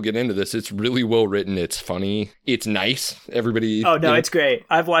why people get into this. It's really well written. It's funny. It's nice. Everybody. Oh, no, it's great.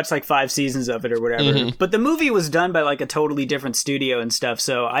 I've watched like 5 seasons of it or whatever. Mm-hmm. But the movie was done by like a totally different studio and stuff.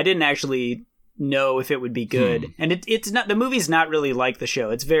 So I didn't actually know if it would be good. And it's not, the movie's not really like the show.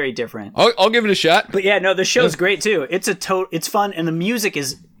 It's very different. I'll give it a shot. But yeah, no, the show's great too. It's fun. And the music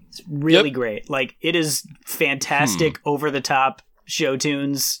is really great. Like, it is fantastic, over the top show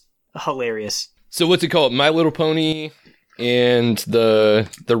tunes. Hilarious. So what's it called? My Little Pony and the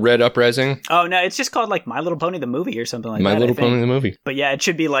Red Uprising? Oh, no, it's just called like My Little Pony the Movie or something like that. My Little Pony the Movie. But yeah, it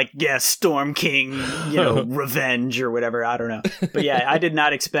should be like, Storm King, revenge or whatever. I don't know. But yeah, I did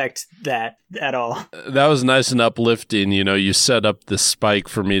not expect that at all. That was nice and uplifting. You set up the spike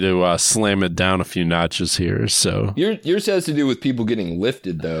for me to slam it down a few notches here. So yours has to do with people getting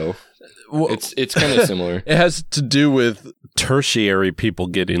lifted, though. Well, it's kind of similar. It has to do with tertiary people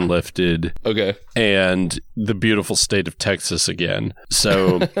getting lifted. Okay. And the beautiful state of Texas again.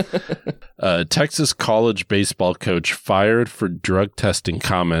 So, Texas college baseball coach fired for drug testing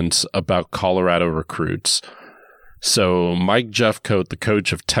comments about Colorado recruits. So, Mike Jeffcoat, the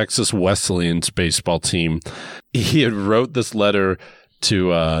coach of Texas Wesleyan's baseball team, he had wrote this letter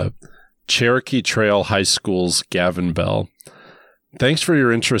to Cherokee Trail High School's Gavin Bell. Thanks for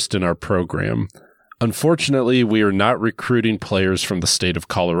your interest in our program. Unfortunately, we are not recruiting players from the state of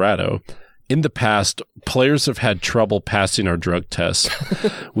Colorado. In the past, players have had trouble passing our drug tests.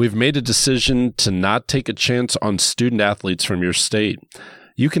 We've made a decision to not take a chance on student athletes from your state.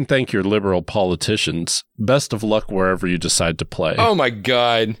 You can thank your liberal politicians. Best of luck wherever you decide to play. Oh my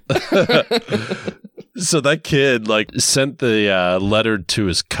God. So that kid sent the letter to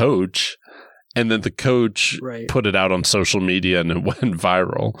his coach. And then the coach put it out on social media and it went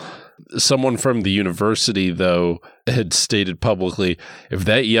viral. Someone from the university, though, had stated publicly, if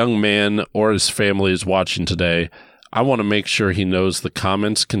that young man or his family is watching today, I want to make sure he knows the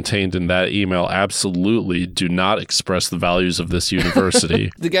comments contained in that email absolutely do not express the values of this university.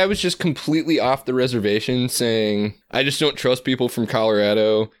 The guy was just completely off the reservation saying, I just don't trust people from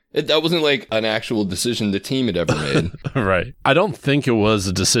Colorado. That wasn't like an actual decision the team had ever made. Right. I don't think it was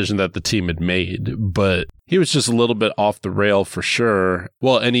a decision that the team had made, but he was just a little bit off the rail for sure.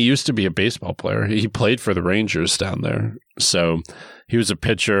 Well, and he used to be a baseball player. He played for the Rangers down there. So he was a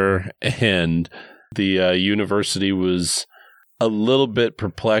pitcher, and the university was a little bit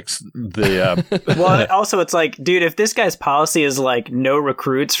perplexed. Well, also it's like, dude, if this guy's policy is like no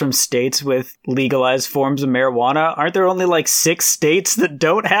recruits from states with legalized forms of marijuana, aren't there only like 6 states that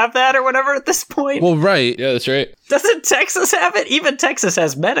don't have that or whatever at this point? Well, right. Yeah, that's right. Doesn't Texas have it? Even Texas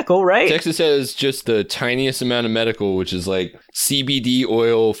has medical, right? Texas has just the tiniest amount of medical, which is like CBD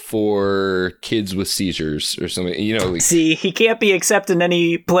oil for kids with seizures or something. See, he can't be accepting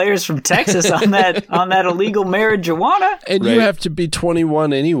any players from Texas on that illegal marijuana. And you have to be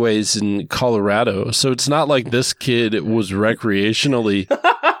 21 anyways in Colorado, so it's not like this kid was recreationally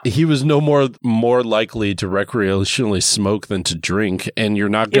he was no more likely to recreationally smoke than to drink, and you're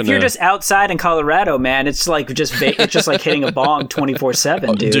not gonna. If you're just outside in Colorado, man, it's like it's just like hitting a bong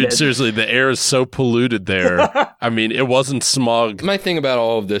 24/7, dude. Dude, seriously, the air is so polluted there. I mean, it wasn't smog. My thing about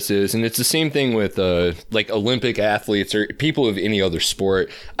all of this is, and it's the same thing with like Olympic athletes or people of any other sport.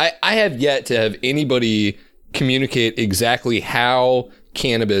 I have yet to have anybody communicate exactly how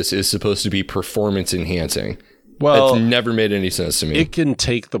cannabis is supposed to be performance enhancing. Well, it's never made any sense to me. It can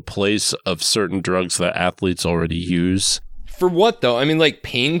take the place of certain drugs that athletes already use. For what, though? I mean, like,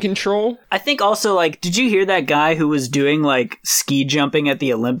 pain control? I think also, like, did you hear that guy who was doing, like, ski jumping at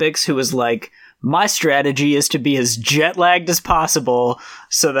the Olympics who was like, my strategy is to be as jet lagged as possible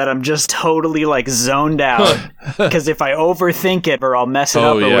so that I'm just totally, like, zoned out. Because if I overthink it or I'll mess it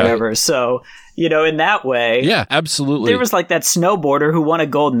up or whatever. So, you know, in that way. Yeah, absolutely. There was like that snowboarder who won a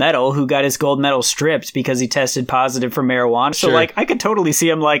gold medal who got his gold medal stripped because he tested positive for marijuana. So like I could totally see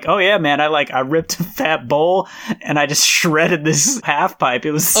him like, oh yeah, man, I ripped a fat bowl and I just shredded this half pipe.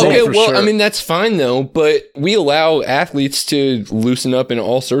 It was sick. Okay, well, sure. I mean, that's fine though, but we allow athletes to loosen up in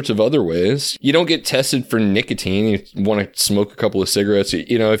all sorts of other ways. You don't get tested for nicotine. You want to smoke a couple of cigarettes.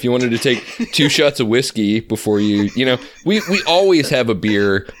 You know, if you wanted to take 2 shots of whiskey before you know, we always have a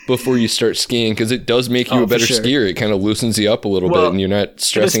beer before you start skiing. Because it does make you a better skier. It kind of loosens you up a little bit and you're not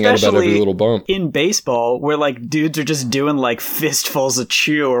stressing out about every little bump. In baseball, where like dudes are just doing like fistfuls of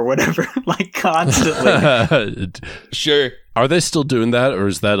chew or whatever, like constantly. Sure. Are they still doing that, or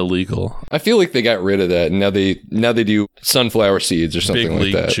is that illegal? I feel like they got rid of that, and now they do sunflower seeds or something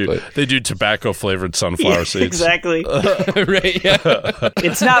Big like that. But they do tobacco-flavored sunflower seeds. Exactly. Right, yeah.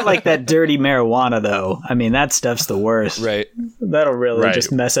 It's not like that dirty marijuana, though. I mean, that stuff's the worst. Right. That'll really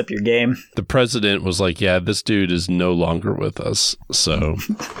just mess up your game. The president was like, yeah, this dude is no longer with us, so...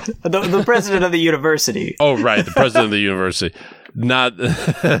 the president of the university. Oh, right, the president of the university. Not...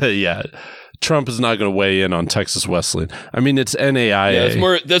 yeah. Trump is not going to weigh in on Texas Wesleyan. I mean, it's NAIA.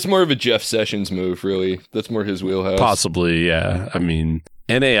 Yeah, that's more of a Jeff Sessions move, really. That's more his wheelhouse. Possibly, yeah. I mean,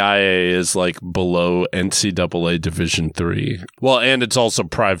 NAIA is like below NCAA Division III. Well, and it's also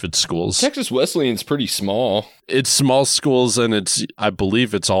private schools. Texas Wesleyan's pretty small. It's small schools, and I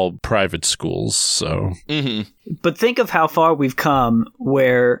believe it's all private schools, so. Mm-hmm. But think of how far we've come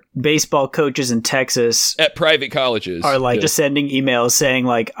where baseball coaches in Texas at private colleges are like just sending emails saying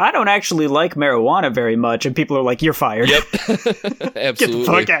like, I don't actually like marijuana very much. And people are like, you're fired. Yep. Absolutely. Get the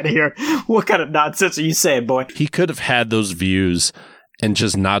fuck out of here. What kind of nonsense are you saying, boy? He could have had those views and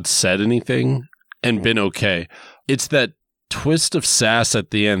just not said anything and been okay. It's that twist of sass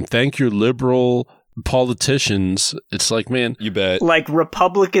at the end. Thank your liberal politicians. It's like, man, you bet. Like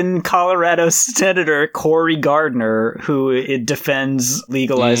Republican Colorado Senator Cory Gardner, who defends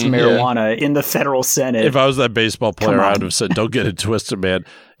legalized marijuana in the federal Senate. If I was that baseball player, I would have said, don't get it twisted, man.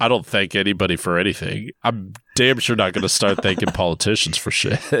 I don't thank anybody for anything. I'm damn sure not going to start thanking politicians for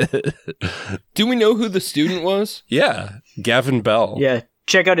shit. Do we know who the student was? Yeah, Gavin Bell. Yeah.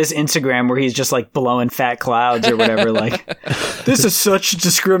 Check out his Instagram where he's just like blowing fat clouds or whatever. Like, this is such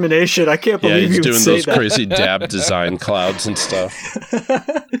discrimination. I can't believe he's you doing would say those that. crazy dab design clouds and stuff.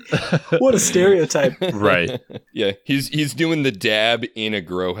 What a stereotype. Right. Yeah, he's doing the dab in a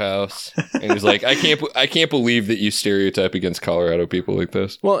grow house, and he's like, I can't believe that you stereotype against Colorado people like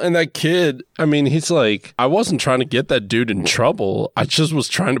this. Well, and that kid, I mean, he's like, I wasn't trying to get that dude in trouble. I just was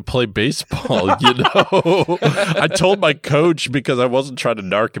trying to play baseball, you know? I told my coach because I wasn't trying to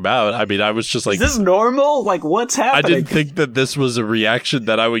narc him out. I mean, I was just like, is this normal? Like, what's happening? I didn't think that this was a reaction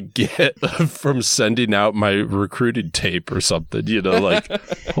that I would get from sending out my recruiting tape or something, you know, like,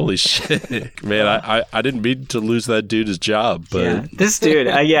 holy shit, man, I didn't mean to lose that dude his job, but yeah, this dude,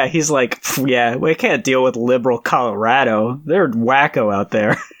 he's like, yeah, we can't deal with liberal Colorado. They're wacko out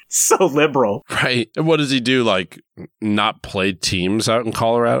there. So liberal. Right. And what does he do? Like, not play teams out in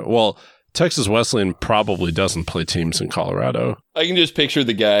Colorado? Well, Texas Wesleyan probably doesn't play teams in Colorado. I can just picture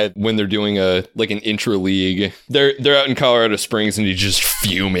the guy when they're doing an intra league. They're out in Colorado Springs and he's just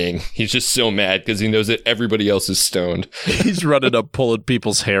fuming. He's just so mad because he knows that everybody else is stoned. He's running up, pulling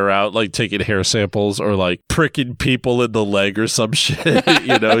people's hair out, like taking hair samples or like pricking people in the leg or some shit.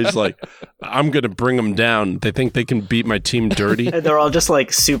 You know, he's like, I'm going to bring them down. They think they can beat my team dirty. And they're all just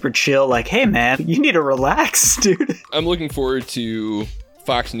like super chill. Like, hey man, you need to relax, dude. I'm looking forward to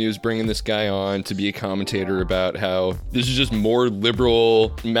Fox News bringing this guy on to be a commentator about how this is just more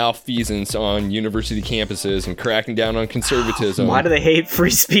liberal malfeasance on university campuses and cracking down on conservatism. Why do they hate free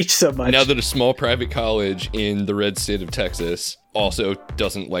speech so much? Now that a small private college in the red state of Texas also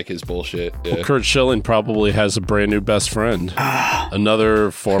doesn't like his bullshit. Yeah. Well, Kurt Schilling probably has a brand new best friend. Another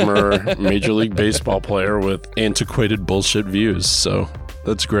former Major League Baseball player with antiquated bullshit views, so...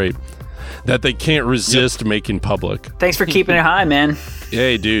 That's great. That they can't resist making public. Thanks for keeping it high, man.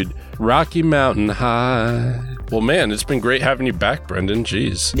 Hey, dude. Rocky Mountain High. Well, man, it's been great having you back, Brendan.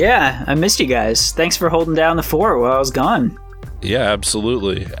 Jeez. Yeah, I missed you guys. Thanks for holding down the fort while I was gone. Yeah,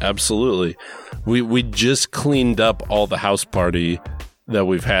 absolutely. Absolutely. We just cleaned up all the house party that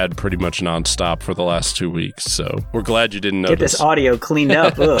we've had pretty much nonstop for the last 2 weeks. So we're glad you didn't notice. Get this audio cleaned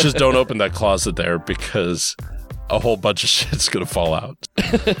up. Just don't open that closet there because a whole bunch of shit's going to fall out.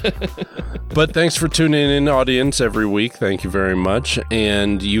 But thanks for tuning in, audience, every week. Thank you very much.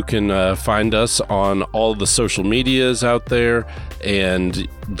 And you can find us on all the social medias out there and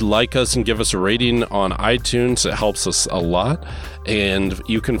like us and give us a rating on iTunes. It helps us a lot. And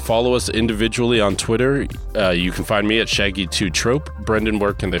you can follow us individually on Twitter. You can find me at Shaggy2Trope. Brendan,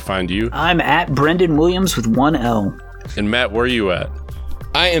 where can they find you? I'm at Brendan Williams with 1 L. And Matt, where are you at?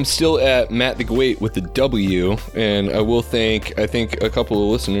 I am still at Matt the Great with the W, and I will thank, I think, a couple of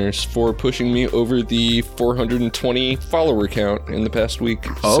listeners for pushing me over the 420 follower count in the past week.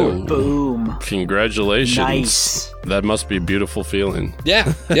 Oh, so, boom. Congratulations. Nice. That must be a beautiful feeling.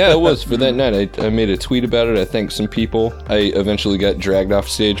 Yeah, it was. For that night, I made a tweet about it. I thanked some people. I eventually got dragged off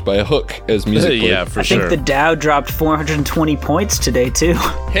stage by a hook as music played. Yeah, for sure. I think the Dow dropped 420 points today, too.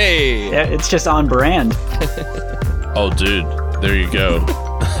 Hey! Yeah, it's just on brand. Oh, dude. There you go.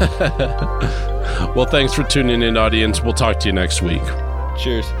 Well, thanks for tuning in, audience. We'll talk to you next week.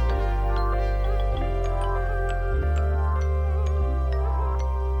 Cheers.